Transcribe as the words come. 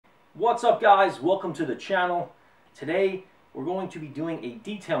What's up, guys? Welcome to the channel. Today we're going to be doing a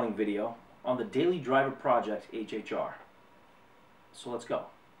detailing video on the Daily Driver Project HHR. So let's go.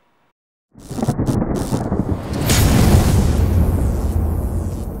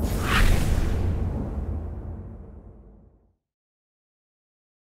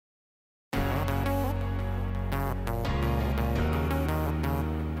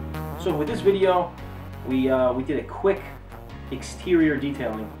 So with this video, we did a quick exterior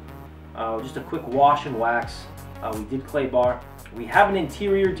detailing. Just a quick wash and wax. We did clay bar. We have an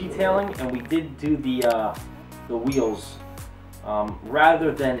interior detailing, and we did do the wheels.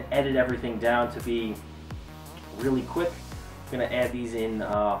 Rather than edit everything down to be really quick, I'm going to add these in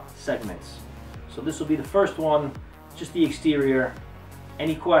segments. So this will be the first one, just the exterior.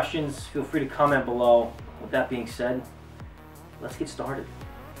 Any questions, feel free to comment below. With that being said, let's get started.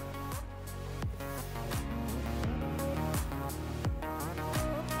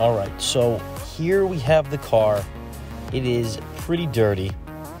 Alright, so here we have the car. It is pretty dirty.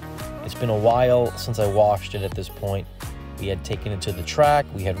 It's been a while since I washed it at this point. We had taken it to the track,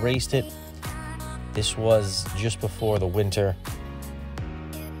 we had raced it. This was just before the winter.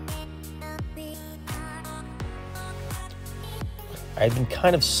 I had been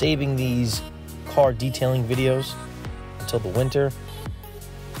kind of saving these car detailing videos until the winter.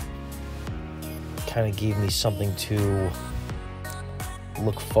 It kind of gave me something to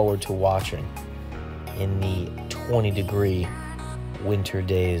look forward to watching in the 20-degree winter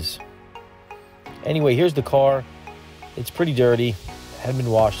days. Anyway, here's the car. It's pretty dirty. Hadn't been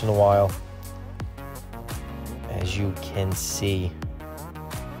washed in a while, as you can see.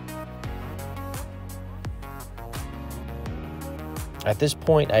 At this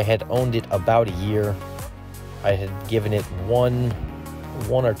point, I had owned it about a year. I had given it one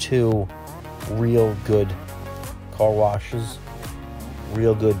or two real good car washes,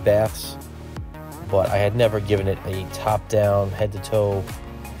 real good baths, but I had never given it a top-down, head-to-toe,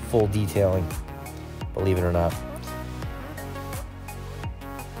 full detailing, believe it or not.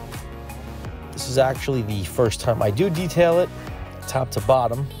 This is actually the first time I do detail it, top to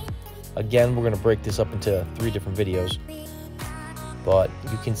bottom. Again, we're going to break this up into 3 different videos, but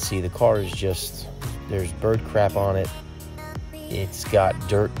you can see the car is just, there's bird crap on it. It's got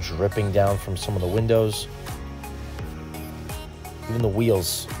dirt dripping down from some of the windows. Even the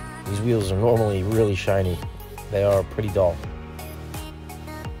wheels, these wheels are normally really shiny. They are pretty dull.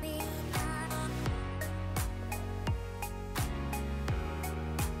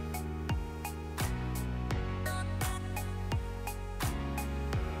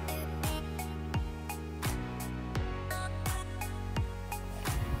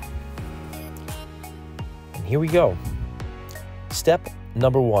 And here we go. Step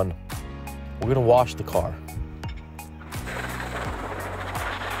number 1. We're going to wash the car.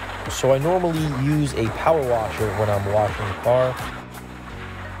 So I normally use a power washer when I'm washing the car.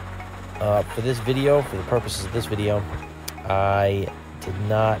 For this video, for the purposes of this video, I did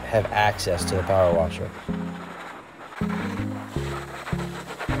not have access to the power washer.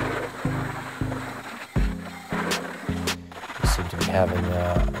 I seem to be having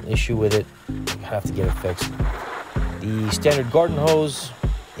an issue with it. I have to get it fixed. The standard garden hose,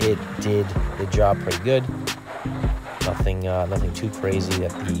 it did the job pretty good. Nothing too crazy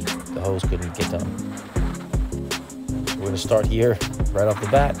that the hose couldn't get done. We're going to start here right off the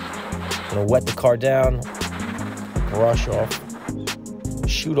bat. Going to wet the car down, brush off,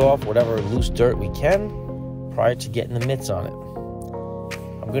 shoot off whatever loose dirt we can prior to getting the mitts on it.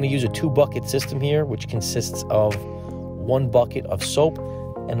 I'm going to use a 2-bucket system here, which consists of 1 bucket of soap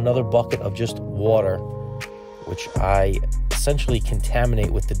and another bucket of just water, which I essentially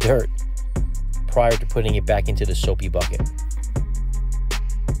contaminate with the dirt prior to putting it back into the soapy bucket.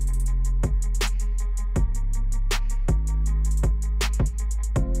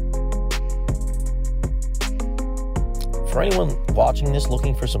 For anyone watching this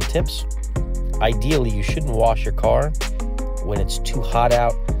looking for some tips, ideally you shouldn't wash your car when it's too hot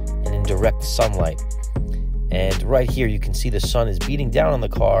out and in direct sunlight. And right here you can see the sun is beating down on the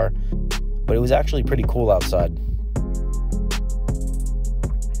car, but it was actually pretty cool outside.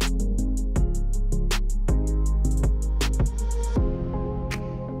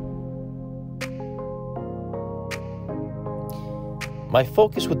 My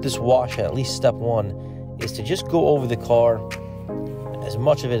focus with this wash, at least step 1, is to just go over the car, as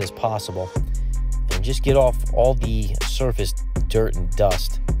much of it as possible, and just get off all the surface dirt and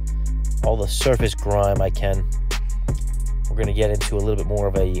dust, all the surface grime I can. We're going to get into a little bit more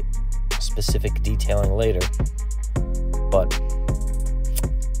of a specific detailing later, but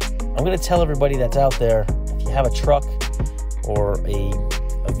I'm going to tell everybody that's out there, if you have a truck or a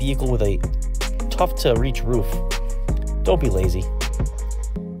a vehicle with a tough to reach roof, don't be lazy.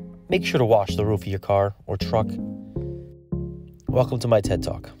 Make sure to wash the roof of your car or truck. Welcome to my TED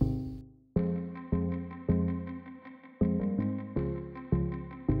Talk.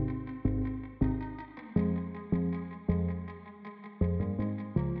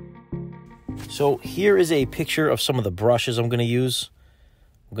 So here is a picture of some of the brushes I'm going to use.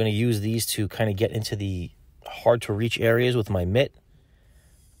 I'm going to use these to kind of get into the hard to reach areas with my mitt.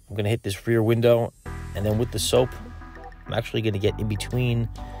 I'm going to hit this rear window, and then with the soap, I'm actually going to get in between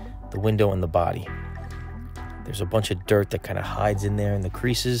the window and the body. There's a bunch of dirt that kind of hides in there in the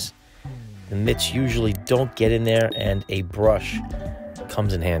creases. The mitts usually don't get in there, and a brush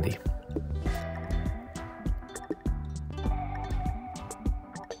comes in handy.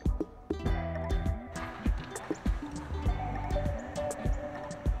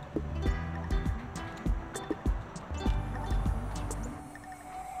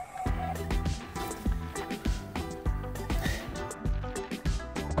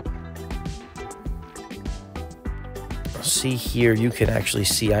 See here, you can actually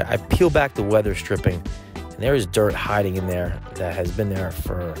see I peel back the weather stripping, and there is dirt hiding in there that has been there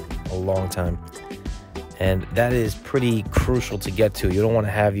for a long time, and that is pretty crucial to get to. You don't want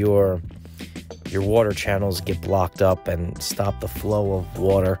to have your water channels get blocked up and stop the flow of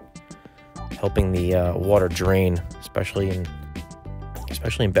water, helping the water drain, especially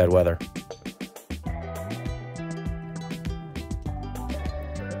in bad weather.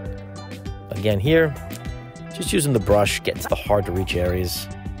 Again here, just using the brush, get into the hard to reach areas.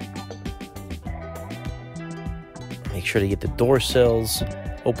 Make sure to get the door sills,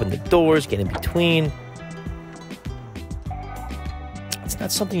 open the doors, get in between. It's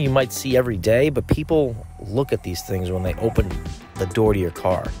not something you might see every day, but people look at these things when they open the door to your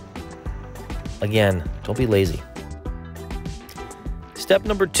car. Again, don't be lazy. Step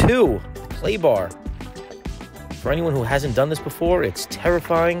number 2, clay bar. For anyone who hasn't done this before, it's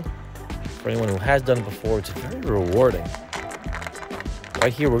terrifying. For anyone who has done it before, it's very rewarding.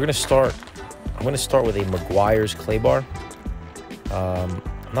 Right here, I'm going to start with a Meguiar's clay bar. I'm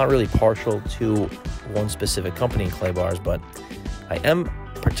not really partial to one specific company in clay bars, but I am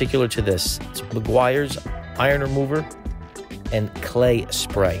particular to this. It's Meguiar's iron remover and clay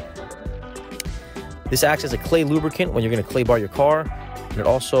spray. This acts as a clay lubricant when you're going to clay bar your car, and it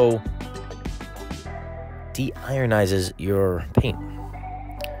also de-ironizes your paint.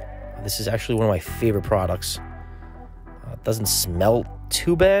 This is actually one of my favorite products. It doesn't smell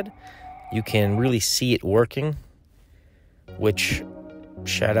too bad. You can really see it working, which,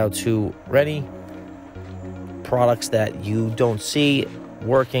 shout out to Rennie. Products that you don't see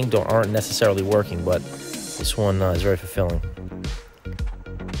working aren't necessarily working, but this one is very fulfilling.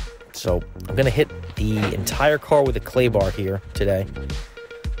 So I'm going to hit the entire car with a clay bar here today.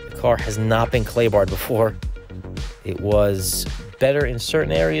 The car has not been clay barred before. It was better in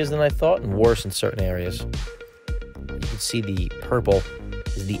certain areas than I thought and worse in certain areas. You can see the purple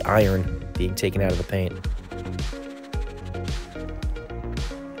is the iron being taken out of the paint.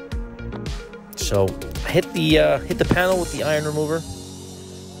 So I hit the panel with the iron remover,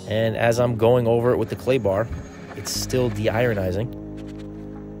 and as I'm going over it with the clay bar, it's still de-ironizing,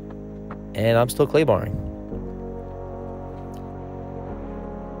 and I'm still clay barring.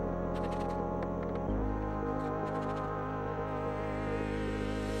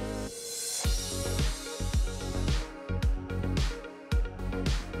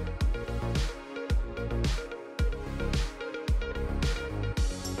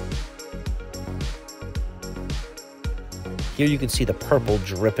 Here you can see the purple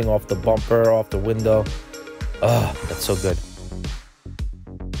dripping off the bumper, off the window. Oh, that's so good.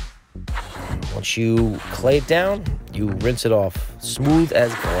 Once you clay it down, you rinse it off. Smooth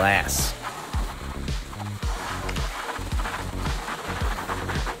as glass.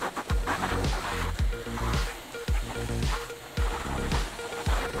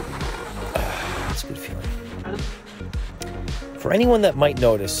 That's a good feeling. For anyone that might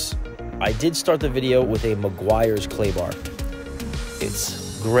notice, I did start the video with a Meguiar's clay bar.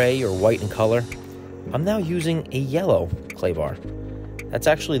 It's gray or white in color. I'm now using a yellow clay bar. That's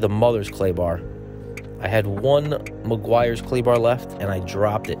actually the mother's clay bar. I had one Meguiar's clay bar left, and I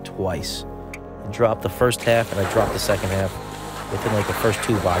dropped it twice. I dropped the first half, and I dropped the second half within like the first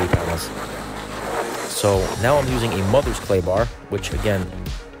 2 body panels. So now I'm using a mother's clay bar, which again,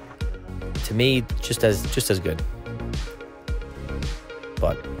 to me, just as good.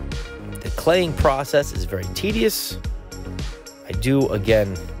 But the claying process is very tedious. I do,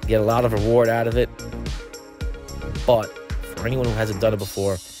 again, get a lot of reward out of it. But for anyone who hasn't done it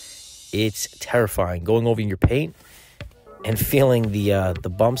before, it's terrifying. Going over your paint, and feeling the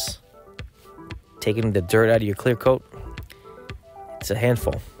bumps, taking the dirt out of your clear coat, it's a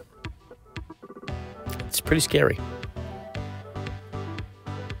handful. It's pretty scary.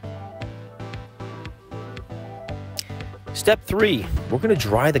 Step 3, we're going to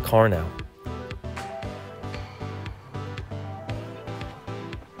dry the car now.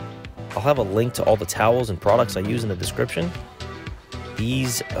 I'll have a link to all the towels and products I use in the description.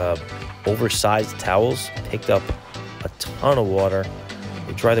 These oversized towels picked up a ton of water.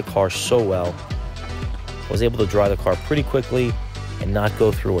 They dry the car so well. I was able to dry the car pretty quickly and not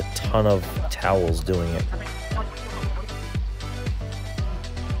go through a ton of towels doing it.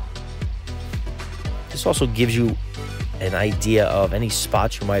 This also gives you an idea of any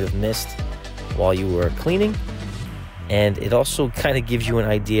spots you might have missed while you were cleaning. And it also kind of gives you an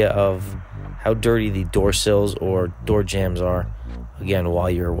idea of how dirty the door sills or door jambs are, again, while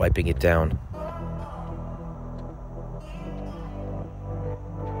you're wiping it down.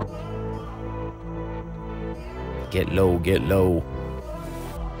 Get low, get low.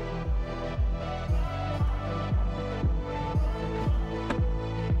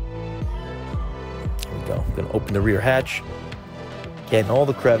 There we go. I'm going to open the rear hatch, get in all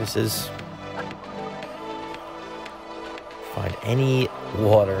the crevices, find any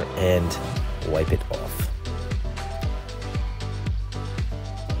water and wipe it off.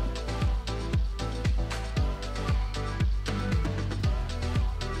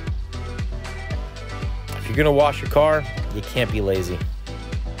 If you're gonna wash your car, you can't be lazy.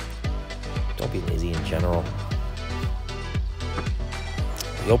 Don't be lazy in general.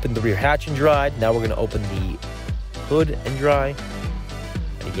 We opened the rear hatch and dried. Now we're gonna open the hood and dry.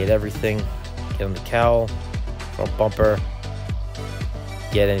 And get everything, get on the cowl, front bumper,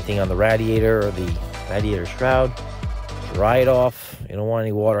 get anything on the radiator or the radiator shroud, dry it off. You don't want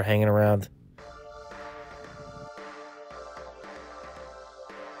any water hanging around.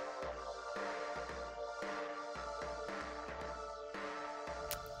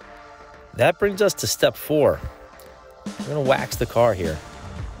 That brings us to step 4. We're going to wax the car here.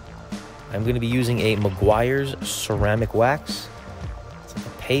 I'm going to be using a Meguiar's ceramic wax. It's like a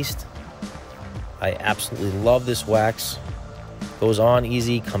paste. I absolutely love this wax. Goes on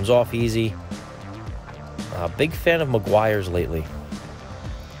easy, comes off easy. Big fan of Meguiar's lately.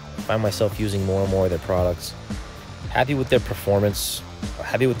 I find myself using more and more of their products. Happy with their performance,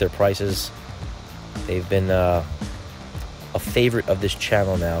 happy with their prices. They've been a favorite of this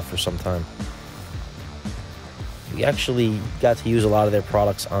channel now for some time. We actually got to use a lot of their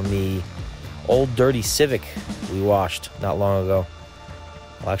products on the old dirty Civic we washed not long ago.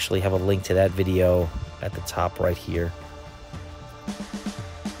 I'll actually have a link to that video at the top right here.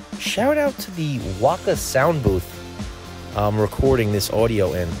 Shout out to the Waka sound booth I'm recording this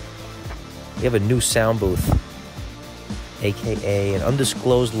audio in. We have a new sound booth, aka an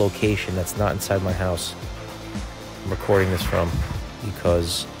undisclosed location that's not inside my house. I'm recording this from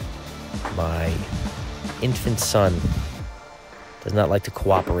because my infant son does not like to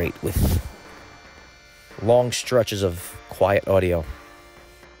cooperate with long stretches of quiet audio.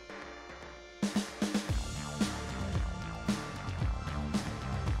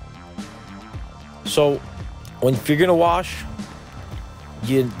 So, if you're gonna wash,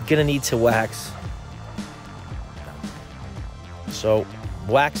 you're gonna need to wax. So,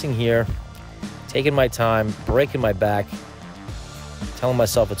 waxing here, taking my time, breaking my back, telling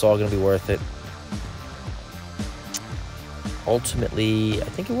myself it's all gonna be worth it. Ultimately, I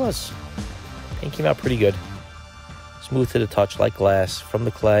think it was. Paint came out pretty good. Smooth to the touch, like glass, from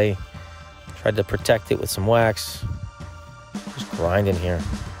the clay. Tried to protect it with some wax. Just grinding here.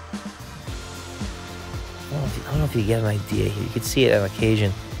 I don't know if you get an idea here. You can see it on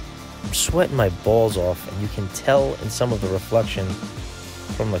occasion. I'm sweating my balls off, and you can tell in some of the reflection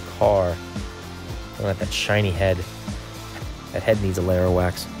from the car. Looking at that shiny head. That head needs a layer of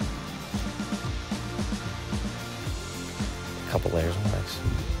wax. A couple layers of wax.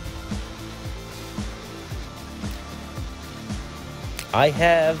 I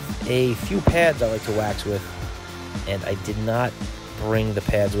have a few pads I like to wax with, and I did not bring the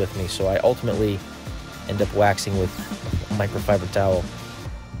pads with me, so I ultimately end up waxing with a microfiber towel.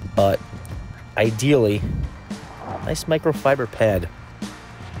 But ideally, nice microfiber pad.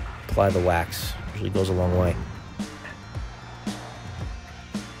 Apply the wax. Usually goes a long way.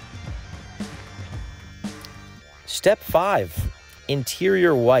 Step 5,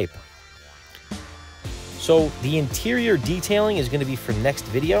 interior wipe. So the interior detailing is going to be for next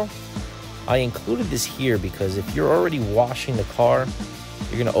video. I included this here because if you're already washing the car,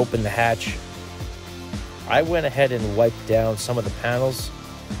 you're going to open the hatch. I went ahead and wiped down some of the panels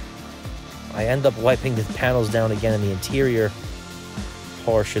I end up wiping the panels down again in the interior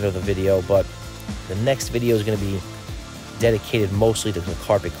portion of the video, but the next video is going to be dedicated mostly to the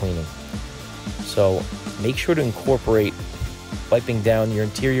carpet cleaning. So make sure to incorporate wiping down your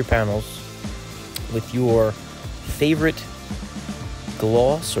interior panels with your favorite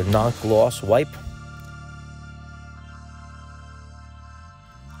gloss or non-gloss wipe.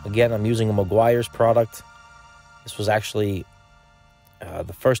 Again, I'm using a Meguiar's product. This was actually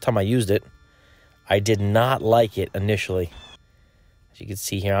the first time I used it. I did not like it initially. As you can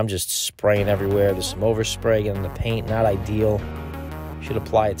see here, I'm just spraying everywhere. There's some overspray getting the paint, not ideal. Should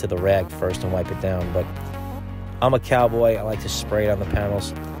apply it to the rag first and wipe it down, but I'm a cowboy. I like to spray it on the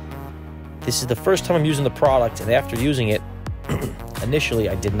panels. This is the first time I'm using the product, and after using it, initially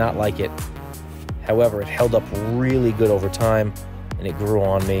I did not like it. However, it held up really good over time, and it grew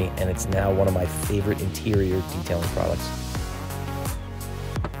on me, and it's now one of my favorite interior detailing products.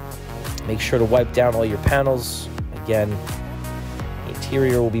 Make sure to wipe down all your panels. Again, the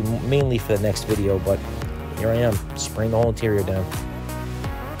interior will be mainly for the next video, but here I am, spraying the whole interior down.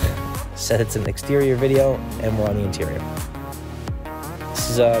 Said it's an exterior video, and we're on the interior. This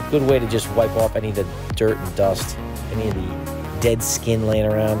is a good way to just wipe off any of the dirt and dust, any of the dead skin laying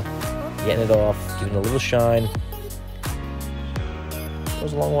around, getting it off, giving it a little shine.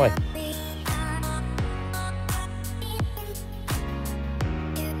 Goes a long way.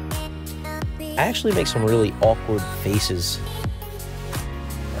 I actually make some really awkward faces.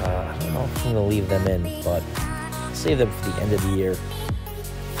 I don't know if I'm going to leave them in, but I'll save them for the end of the year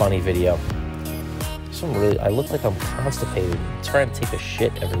funny video. I look like I'm constipated, trying to take a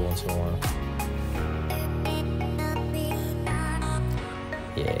shit every once in a while.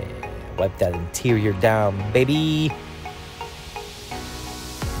 Yeah, wipe that interior down, baby.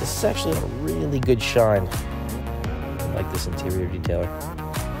 This is actually a really good shine. I like this interior detailer.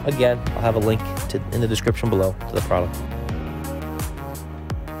 Again, I'll have a link in the description below to the product.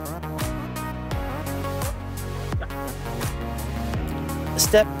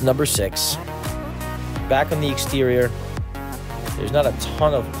 Step number 6. Back on the exterior. There's not a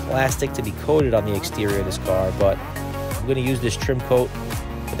ton of plastic to be coated on the exterior of this car, but I'm going to use this trim coat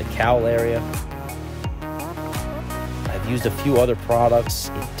for the cowl area. I've used a few other products.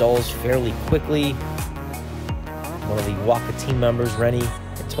 It dulls fairly quickly. One of the Waka team members, Rennie,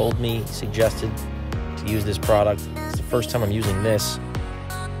 told me, suggested to use this product. It's the first time I'm using this.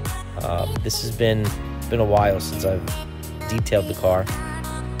 This has been a while since I've detailed the car.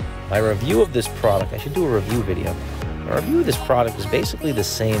 My review of this product, I should do a review video. My review of this product was basically the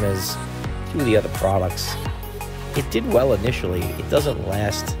same as a few of the other products. It did well initially. It doesn't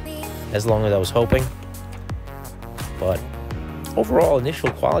last as long as I was hoping, but overall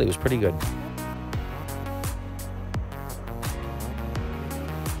initial quality was pretty good.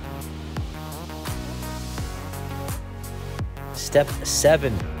 Step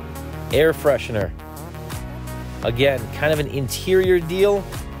 7, air freshener. Again, kind of an interior deal.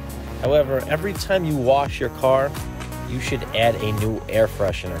 However, every time you wash your car, you should add a new air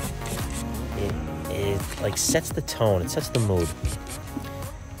freshener. It like sets the tone, it sets the mood.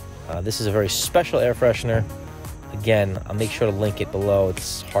 This is a very special air freshener. Again, I'll make sure to link it below.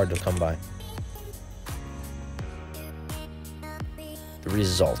 It's hard to come by. The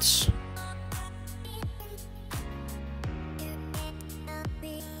results.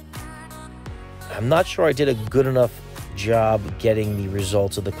 I'm not sure I did a good enough job getting the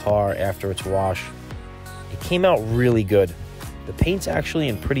results of the car after its wash. It came out really good. The paint's actually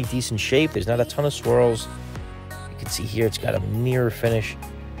in pretty decent shape. There's not a ton of swirls. You can see here it's got a mirror finish.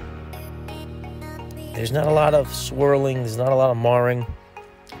 There's not a lot of swirling. There's not a lot of marring.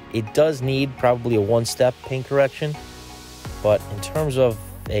 It does need probably a one-step paint correction, but in terms of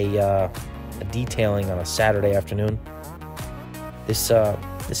a detailing on a Saturday afternoon, this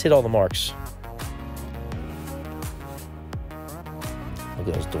hit all the marks. Look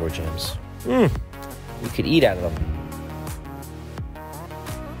at those door jambs. We could eat out of them.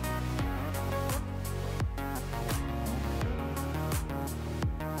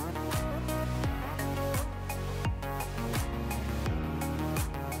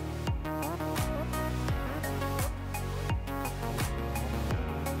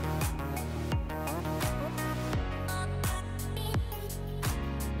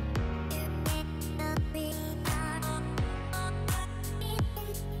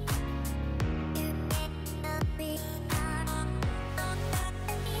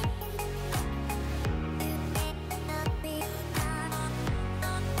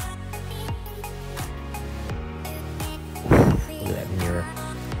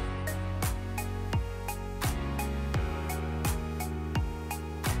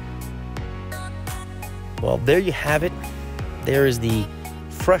 Well, there you have it. There is the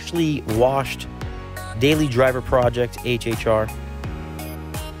freshly washed Daily Driver Project HHR.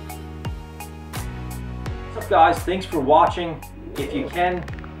 What's up, guys? Thanks for watching. If you can,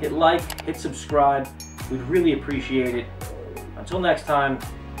 hit like, hit subscribe. We'd really appreciate it. Until next time,